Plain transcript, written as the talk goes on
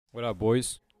What up,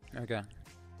 boys? Okay.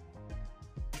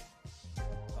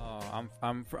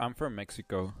 I'm from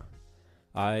Mexico.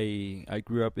 I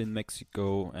grew up in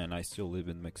Mexico and I still live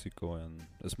in Mexico in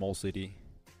a small city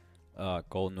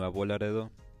called Nuevo Laredo.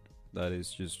 That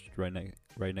is just right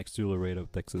next to Laredo,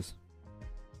 Texas.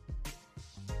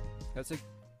 That's a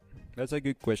that's a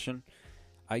good question.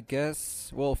 I guess.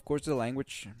 Well, of course, the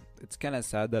language. It's kind of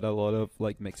sad that a lot of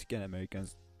like Mexican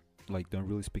Americans like don't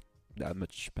really speak that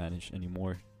much Spanish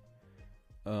anymore.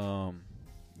 Um,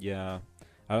 yeah,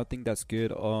 I don't think that's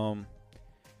good.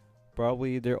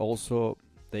 Probably they're also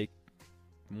take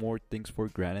more things for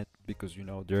granted because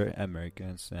they're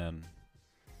Americans and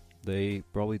they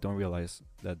probably don't realize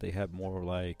that they have more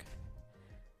like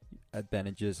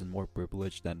advantages and more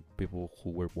privilege than people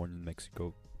who were born in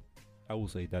Mexico. I will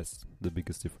say that's the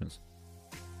biggest difference.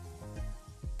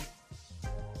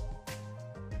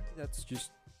 That's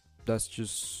just that's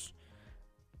just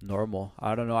normal.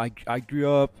 I don't know. I grew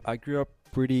up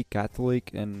pretty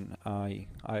Catholic and I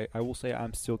will say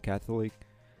I'm still Catholic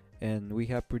and we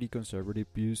have pretty conservative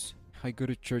views. I go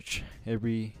to church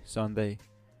every Sunday,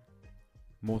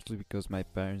 mostly because my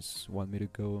parents want me to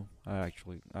go. I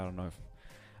don't know if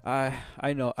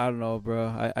I don't know,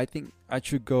 bro. I think I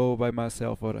should go by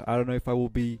myself, but I don't know if I will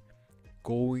be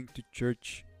going to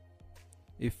church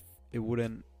if it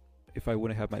wouldn't if I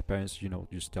wouldn't have my parents,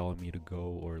 just telling me to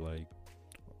go or like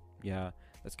yeah,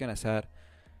 that's kind of sad.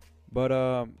 But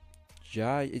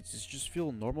yeah, it's just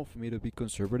feel normal for me to be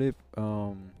conservative.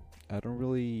 I don't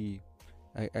really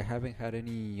I haven't had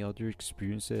any other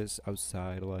experiences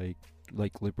outside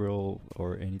like liberal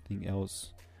or anything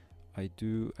else. I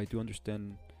do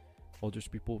understand others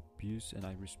people views and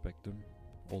I respect them.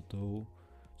 Although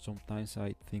sometimes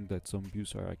I think that some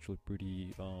views are actually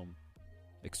pretty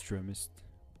extremist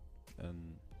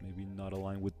and maybe not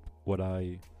aligned with what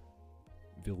I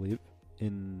believe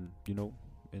in,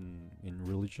 in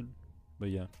religion. But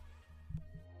yeah.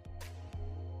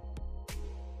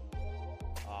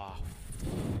 Ah,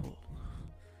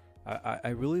 I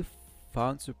really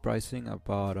found surprising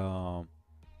about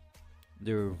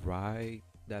the right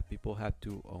that people have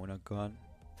to own a gun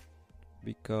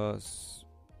because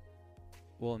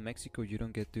well in Mexico you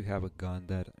don't get to have a gun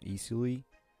that easily,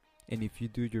 and if you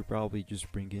do you're probably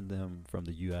just bringing them from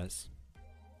the US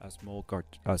as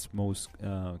most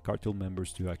cartel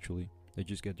members do actually. They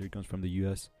just get their guns from the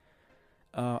US.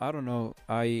 I don't know.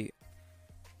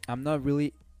 I'm not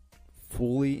really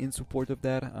fully in support of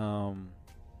that.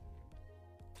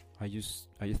 I just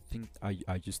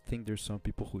think there's some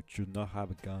people who should not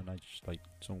have a gun. I just like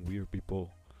some weird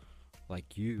people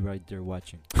like you right there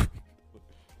watching.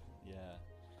 Yeah.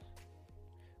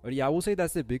 But yeah, I will say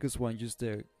that's the biggest one. Just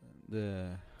the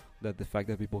the fact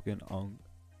that people can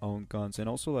own guns and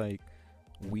also like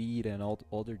weed and all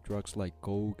other drugs like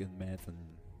coke and meth and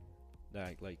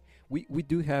like we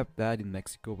do have that in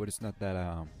Mexico, but it's not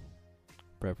that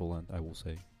prevalent. I will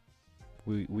say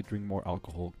we drink more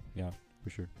alcohol. Yeah, for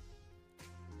sure.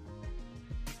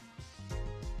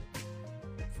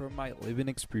 From my living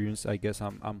experience, I guess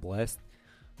I'm blessed.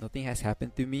 Nothing has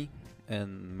happened to me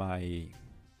in my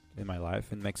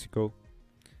life in Mexico,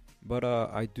 but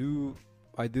I do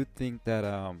think that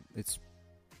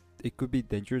it could be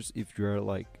dangerous if you're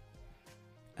like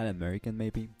an American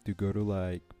maybe to go to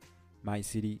like my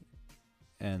city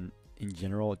and in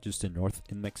general just the north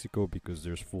in Mexico because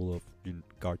there's full of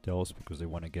cartels because they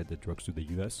want to get the drugs to the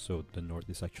US, so the north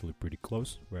is actually pretty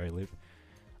close where I live.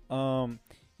 um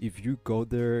if you go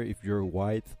there if you're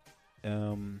white,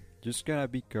 just gotta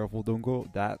be careful, don't go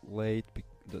that late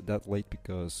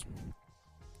because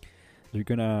they're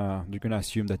gonna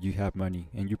assume that you have money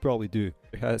and you probably do.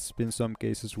 There has been some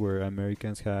cases where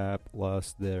Americans have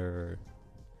lost their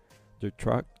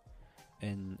truck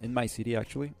in my city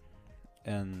actually,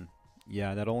 and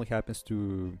yeah, that only happens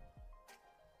to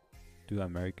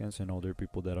Americans and other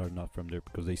people that are not from there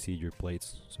because they see your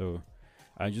plates. So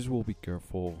I just will be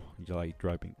careful, like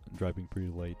driving pretty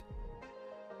late.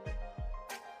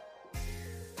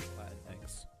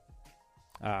 Latinx.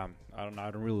 I don't know.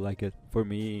 I don't really like it. For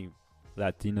me,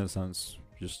 Latino sounds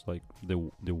just like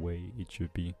the way it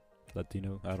should be.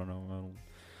 Latino. I don't know.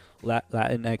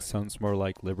 Latinx sounds more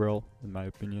like liberal in my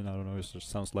opinion. I don't know. It just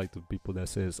sounds like the people that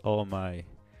says, "Oh my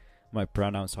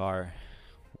pronouns are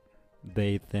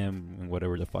they, them, and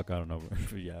whatever the fuck." I don't know.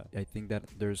 Yeah, I think that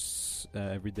there's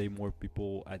every day more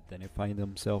people identifying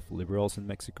themselves liberals in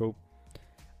Mexico.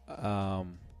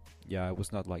 Um, yeah, I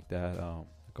was not like that a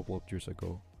couple of years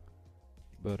ago,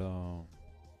 but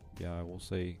yeah, I will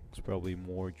say it's probably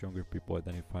more younger people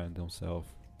identifying themselves,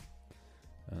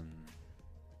 and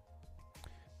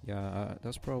yeah,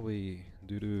 that's probably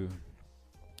due to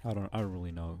I don't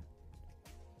really know.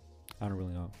 I don't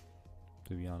really know,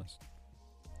 to be honest.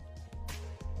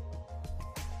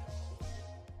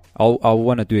 I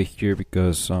want to do it here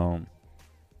because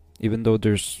even though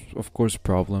there's of course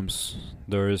problems,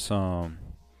 there's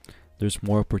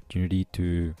more opportunity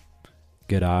to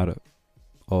get out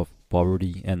of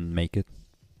poverty and make it.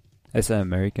 As an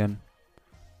American,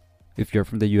 if you're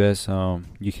from the US,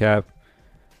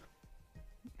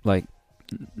 like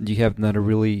you have not a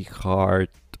really hard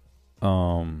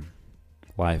um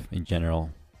life in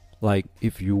general. Like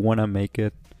if you wanna make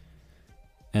it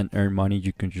and earn money,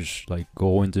 you can just like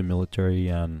go into the military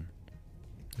and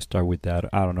start with that.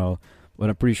 I don't know, but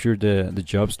I'm pretty sure the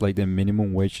jobs like the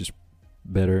minimum wage is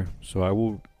better. So I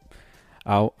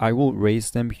will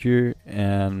raise them here,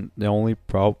 and the only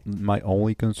my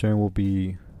only concern will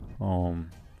be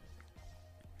um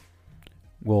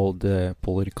well the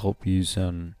political abuse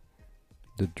and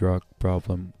the drug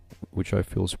problem, which I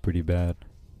feel is pretty bad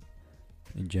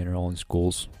in general in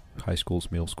schools, high schools,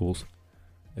 middle schools.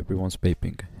 Everyone's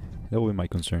vaping. That would be my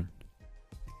concern.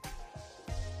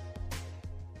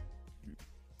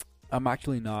 I'm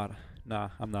actually not.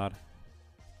 Nah, I'm not.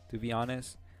 To be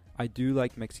honest, I do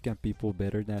like Mexican people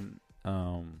better than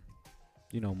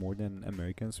more than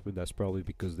Americans, but that's probably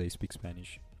because they speak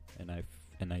Spanish, and I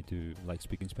do like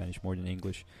speaking Spanish more than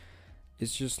English.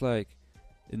 It's just like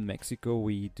in Mexico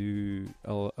we do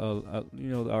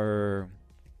our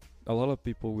a lot of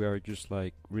people, we are just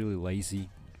like really lazy.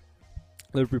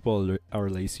 A lot of people are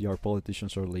lazy. Our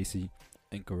politicians are lazy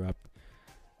and corrupt,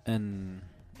 and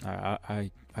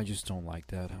I just don't like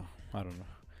that. I don't know.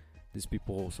 These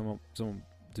people, some of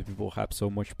the people have so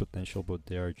much potential, but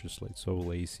they are just like so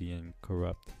lazy and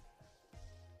corrupt.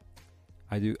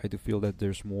 I do feel that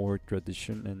there's more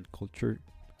tradition and culture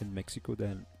in Mexico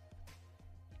than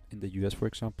in the US, for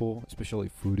example. Especially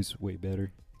food is way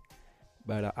better.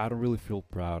 But I don't really feel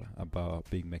proud about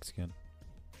being Mexican.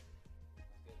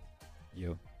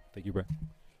 Yo, thank you, bro.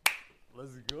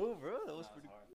 Let's go, bro. That was pretty